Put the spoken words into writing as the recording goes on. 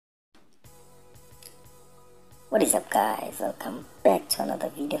What is up, guys? Welcome back to another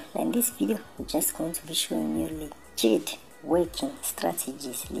video. And in this video we're just going to be showing you legit working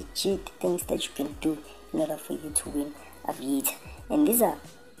strategies, legit things that you can do in order for you to win Aviator. And these are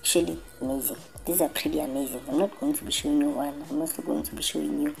actually amazing. These are pretty amazing. I'm not going to be showing you one, I'm also going to be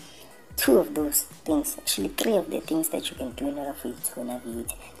showing you two of those things, actually three of the things that you can do in order for you to win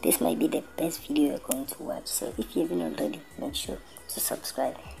Aviator. This might be the best video you're going to watch, so if you haven't already, make sure to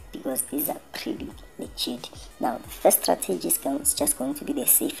subscribe because these are pretty legit. Now the first strategy is just going to be the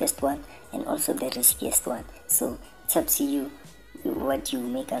safest one and also the riskiest one, so it's up to you what you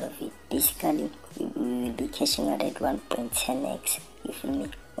make out of it. Basically you will be cashing out at 1.10x, you feel me,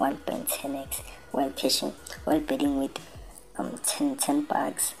 1.10x while betting with 10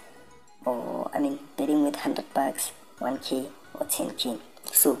 bucks, or betting with 100 bucks, 1k or 10k.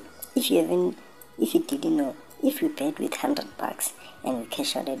 So if you didn't know, if you bet with 100 bucks and we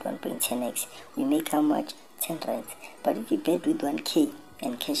cash out at 1.10x, we make how much? 10 rands. But if you bet with 1k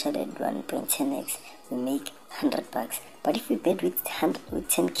and cash out at 1.10x, we make 100 bucks. But if you bet with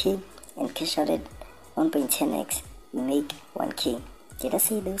 10k and cash out at 1.10x, we make 1k. Did I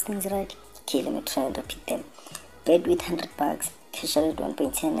say those things right? Okay, let me try and repeat them. Bet with 100 bucks, cash out at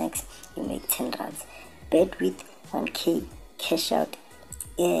 1.10x, you make 10 rands. Bet with 1k, cash out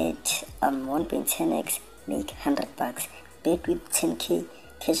at 1.10x, make 100 bucks. Bet with 10k,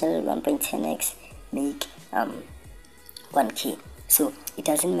 cash out at 1.10x, make 1k. So it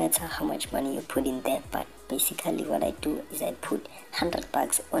doesn't matter how much money you put in there, but basically what I do is I put 100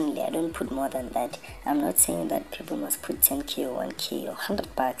 bucks only. I don't put more than that. I'm not saying that people must put 10k or 1k or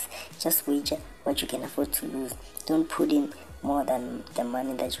 100 bucks. Just wager what you can afford to lose. Don't put in more than the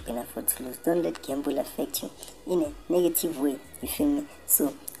money that you can afford to lose. Don't let gamble affect you in a negative way, you feel me?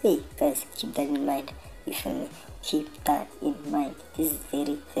 So hey guys, keep that in mind, you feel me? Keep that in mind. This is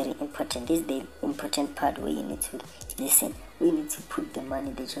very, very important. This is the important part where you need to listen. We need to put the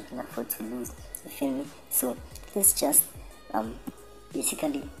money that you can afford to lose, you feel me? So let's just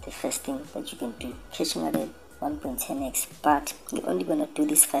basically the first thing that you can do, cashing out at 1.10x, but you're only gonna do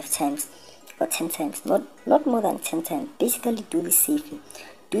this 5 times or 10 times, not more than 10 times. Basically do this safely.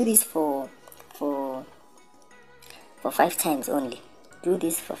 Do this for 5 times only. Do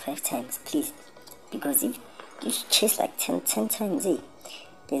this for 5 times, please, because if you chase like 10 times,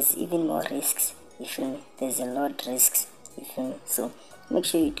 there's even more risks, you feel me? There's a lot risks, you feel me? So make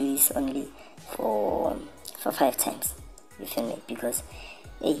sure you do this only for 5 times, you feel me? Because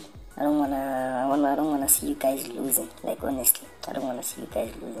I don't wanna see you guys losing. Like honestly, I don't wanna see you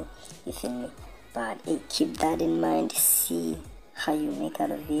guys losing, you feel me? But keep that in mind. See how you make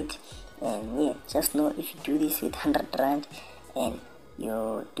out of it, and just know if you do this with 100 rand and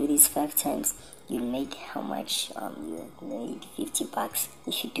you do this 5 times, you'll make how much? You made 50 bucks.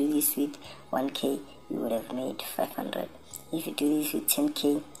 If you do this with 1k, you would have made 500. If you do this with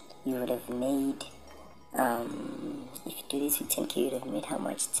 10k, you would have made if you do this with 10k, you would have made how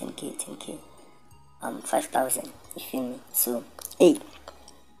much? 10k 5,000, you feel me? So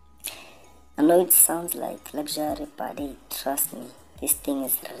I know it sounds like luxury, but trust me, this thing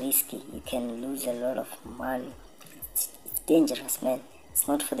is risky. You can lose a lot of money. It's dangerous, man. It's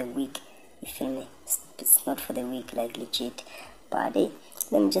not for the weak, you feel me? It's not for the weak, like legit. But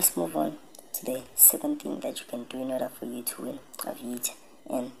let me just move on to the second thing that you can do in order for you to win Aviator,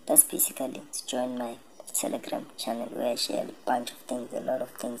 and that's basically to join my Telegram channel where I share a bunch of things, a lot of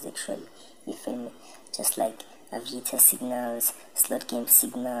things actually, you feel me? Just like Aviator signals, slot game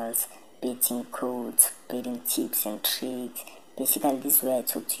signals, betting codes, betting tips and tricks. Basically this is where I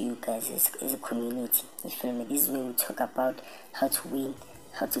talk to you guys as a community, you feel me? This is where we talk about how to win,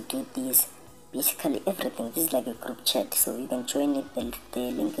 how to do this, basically everything. This is like a group chat, so you can join it. The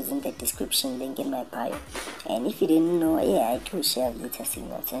link is in the description, link in my bio. And if you didn't know, I do share Aviator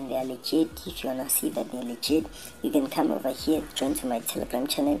signals and they are legit. If you wanna see that they're legit, you can come over here, join to my Telegram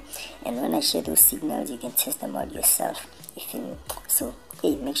channel, and when I share those signals you can test them out yourself, you feel me? So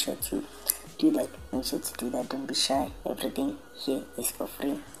make sure to do that. Make sure to do that. Don't be shy. Everything here is for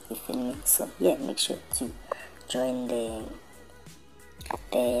free, you feel me? So make sure to join the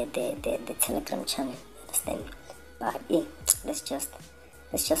Telegram channel, understand? But let's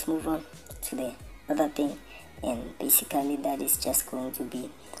just move on to the other thing, and basically that is just going to be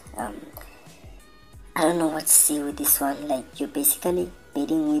I don't know what to say with this one. Like you're basically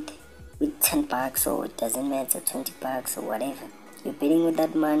betting with 10 bucks, or it doesn't matter, 20 bucks or whatever. You're betting with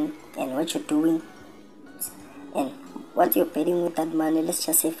that money, and what you're doing and what you're betting with that money, let's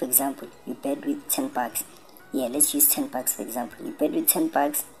just say for example you bet with 10 bucks. Let's use 10 bucks for example. You bet with 10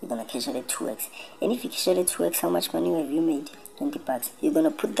 bucks, you're gonna cash out at 2x. And if you cash out at 2x, how much money have you made? 20 bucks. You're gonna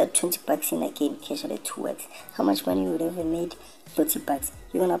put that 20 bucks in again, cash out at 2x. How much money you would have made? 40 bucks.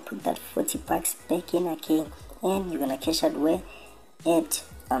 You're gonna put that 40 bucks back in again, and you're gonna cash out where? At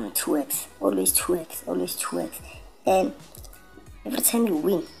 2x. Always 2x, always 2x. And every time you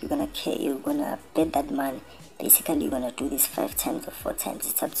win, you're gonna bet that money. Basically, you're gonna do this 5 times or 4 times.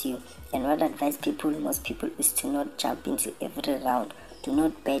 It's up to you. And what I advise most people, is to not jump into every round. Do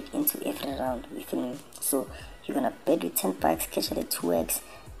not bet into every round. You feel me? So you're gonna bet with 10 bucks, cash out at 2x.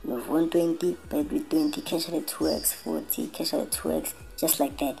 You've won 20, bet with 20, cash out at 2x, 40, cash out at 2x, just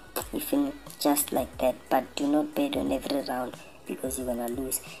like that. You feel me? Just like that. But do not bet on every round, because you're gonna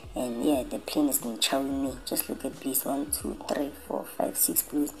lose. And yeah, the plane has been chowing me. Just look at this: 1, 2, 3, 4, 5, 6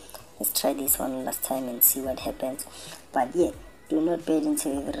 blues. Let's try this one last time and see what happens. But yeah, do not bet into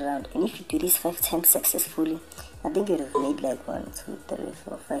every round. And if you do this 5 times successfully, I think you would have made like 1, 2, 3,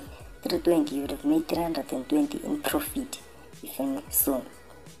 4, 5, 320. You would have made 320 in profit. You feel me? So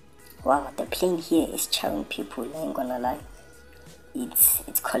wow, the plane here is chowing people. I ain't gonna lie.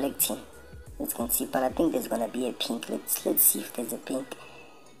 It's collecting, as you can see. But I think there's gonna be a pink. Let's see if there's a pink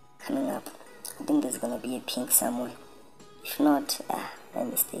coming up. I think there's gonna be a pink somewhere. If not, my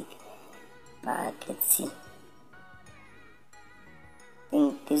mistake. But let's see. I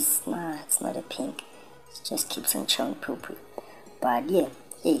think this, it's not a pink. It just keeps on chowing people. But yeah,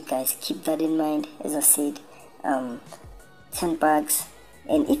 hey guys, keep that in mind. As I said, 10 bucks.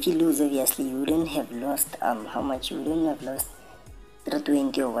 And if you lose, obviously you wouldn't have lost how much? You wouldn't have lost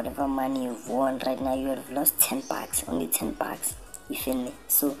 320 or whatever money you've won right now. You would have lost 10 bucks, only 10 bucks. You feel me?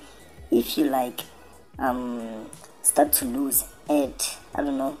 So if you like start to lose at, I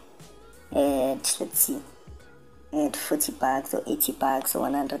don't know, at, let's see, at 40 bucks or 80 bucks or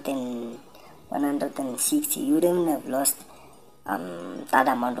 160, you wouldn't have lost that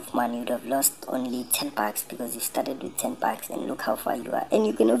amount of money. You'd have lost only 10 bucks, because you started with 10 bucks, and look how far you are. And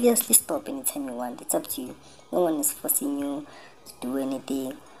you can obviously stop anytime you want. It's up to you. No one is forcing you to do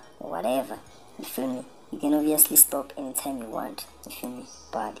anything or whatever. You feel me? You can obviously stop anytime you want. You feel me?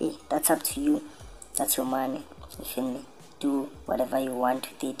 But hey, that's up to you. That's your money. You feel me? Do whatever you want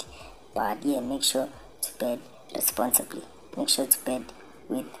with it. But yeah, make sure to bet responsibly. Make sure to bet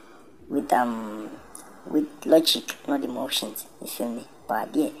with logic, not emotions. You feel me?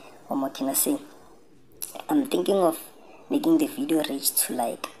 But yeah, what more can I say? I'm thinking of making the video reach to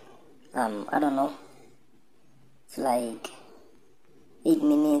like I don't know, to like 8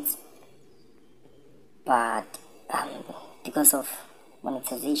 minutes, but because of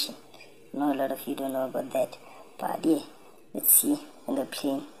monetization, I know a lot of you don't know about that. But yeah, let's see. And the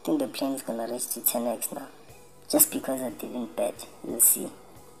plane, I think the plane is gonna reach to 10x now, just because I didn't bet. You'll see.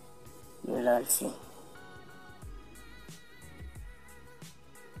 You'll all see.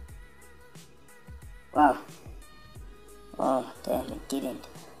 Wow. Oh damn, it didn't.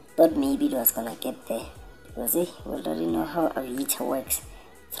 Thought maybe it was gonna get there, because we already know how Aviator works.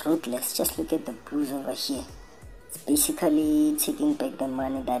 It's ruthless. Just look at the blues over here. It's basically taking back the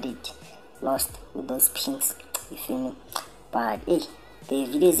money that it lost with those pinks. You feel me? But hey, the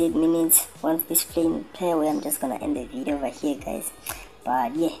video is 8 minutes. Once this plane play away, I'm just gonna end the video over here, guys.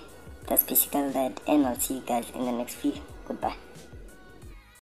 But yeah, that's basically that, and I'll see you guys in the next video. Goodbye.